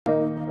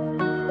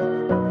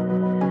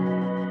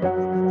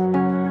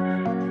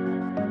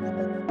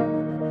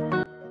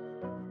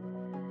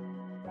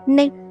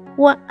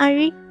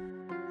Wang.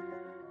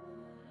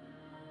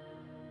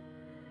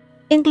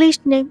 English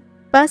name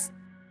Buzz.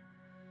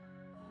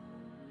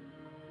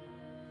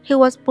 He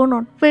was born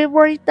on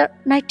February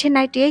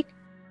 1998.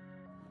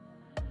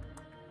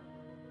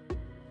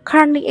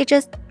 Currently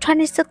ages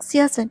 26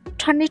 years in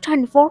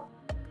 2024.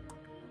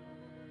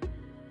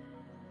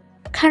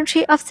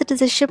 Country of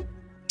citizenship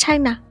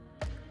China.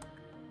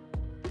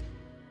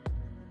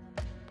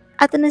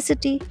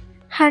 Ethnicity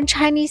Han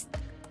Chinese.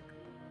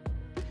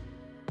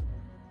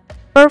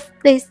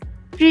 Birthplace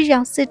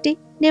Zhejiang City,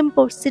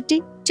 Ningbo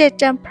City,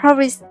 Zhejiang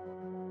Province.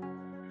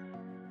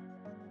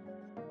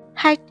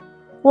 Height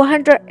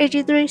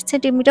 183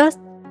 centimeters.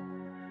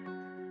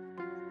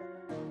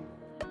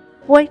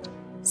 Weight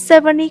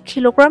 70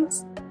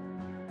 kilograms.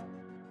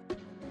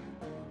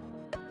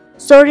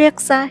 Zodiac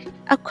sign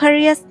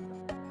Aquarius.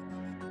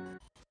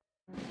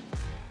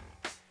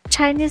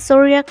 Chinese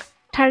zodiac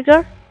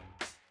Tiger.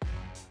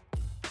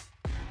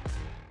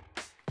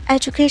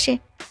 Education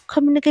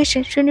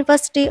Communication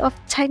University of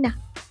China.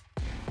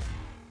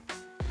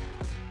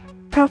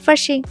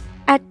 Profession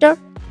Actor.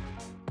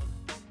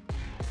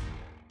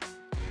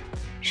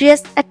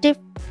 Years active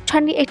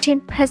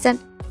 2018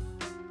 present.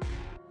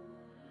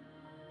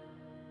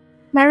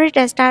 Married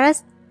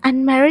status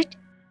unmarried.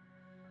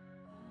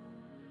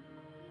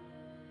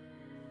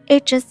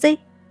 Agency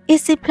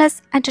Easy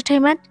Plus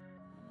Entertainment.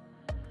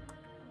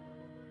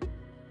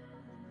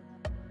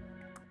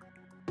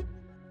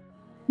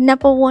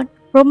 Number 1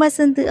 Romance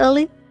in the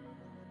Early.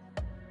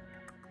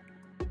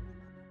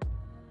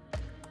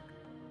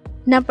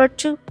 Number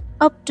 2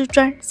 Up to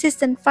Join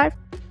Season 5.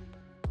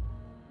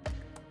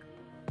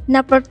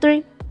 Number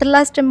 3 The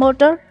Last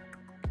Immortal.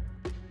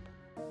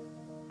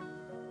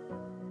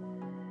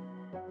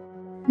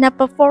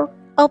 Number 4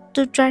 Up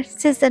to Join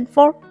Season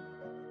 4.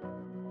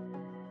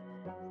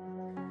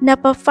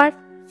 Number 5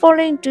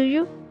 Falling to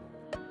You.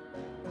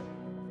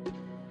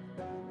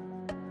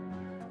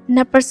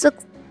 Number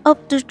 6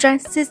 Up to Join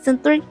Season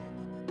 3.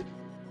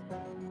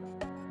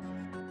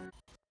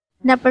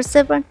 Number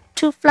 7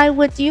 To Fly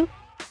With You.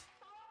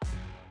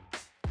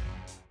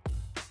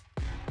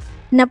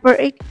 Number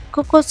 8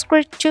 Coco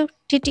Squid 2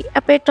 Didi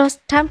Abetos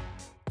Time.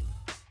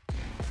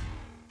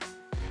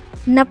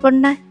 Number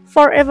 9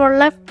 Forever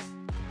Left.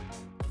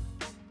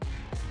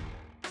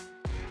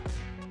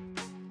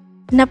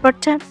 Number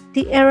 10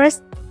 The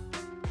Heiress.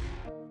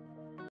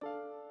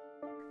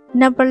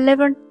 Number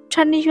 11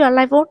 20 You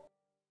Alive On.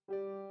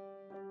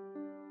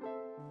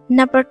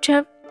 Number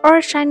 12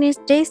 All Chinese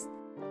Days.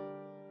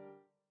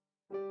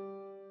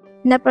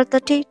 Number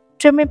 30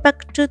 Dreaming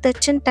Back to the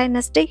Qing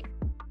Dynasty.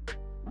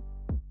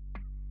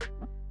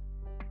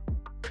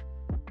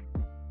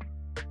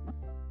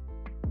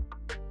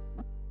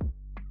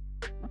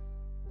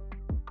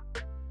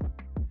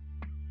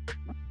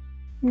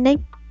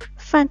 Name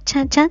Fan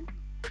Chan.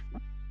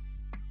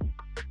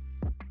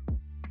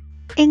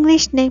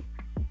 English name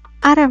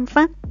Adam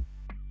Fan.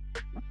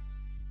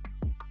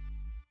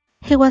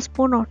 He was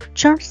born on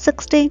June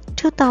 16,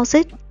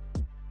 2000.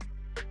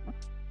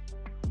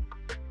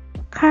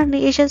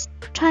 Currently ages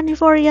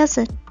 24 years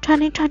in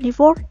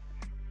 2024.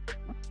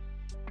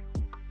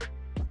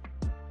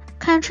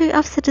 Country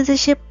of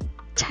citizenship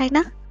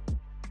China.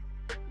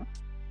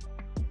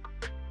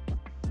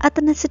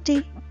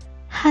 Ethnicity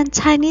Han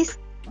Chinese.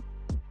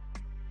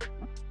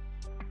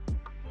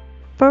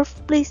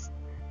 Birthplace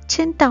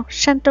Qingdao,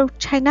 Shandong,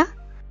 China.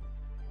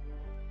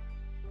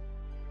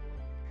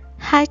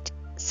 Height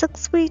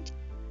 6 feet.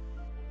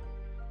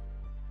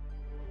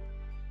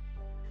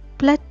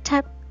 Blood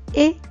type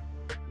A.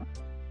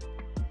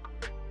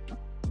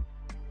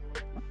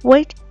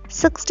 Weight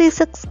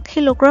 66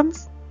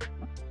 kilograms.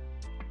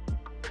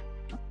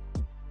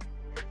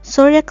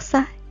 Zodiac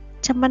sign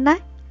Gemini.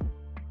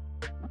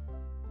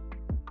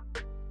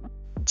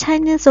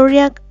 Chinese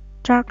zodiac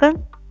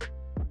Dragon.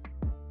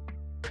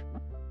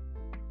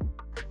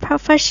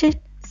 Profession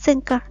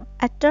singer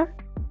actor.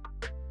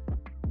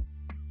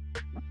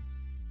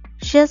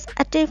 Years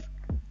active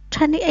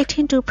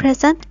 2018 to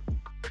present.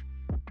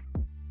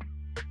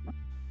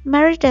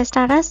 Married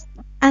status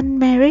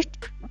unmarried.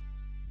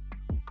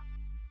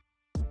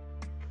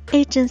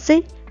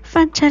 Agency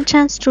Fan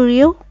Chan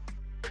Studio.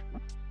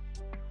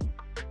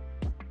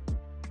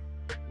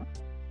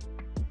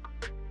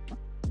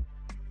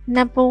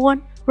 Number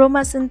 1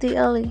 Romance in the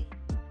Early.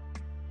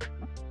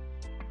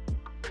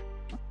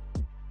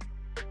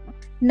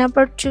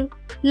 Number 2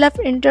 Love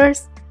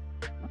Endures.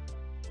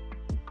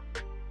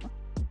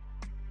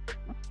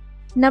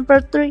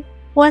 Number 3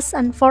 Once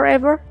and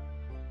Forever.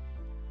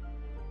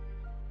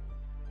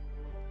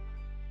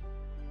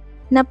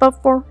 Number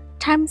 4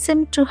 Time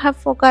Seems to Have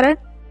Forgotten.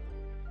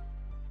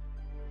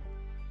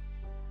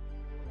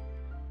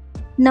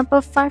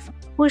 Number 5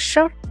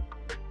 Wisher.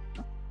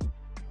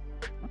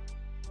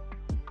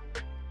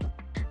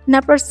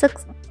 Number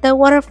 6 The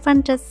Water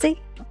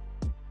Fantasy.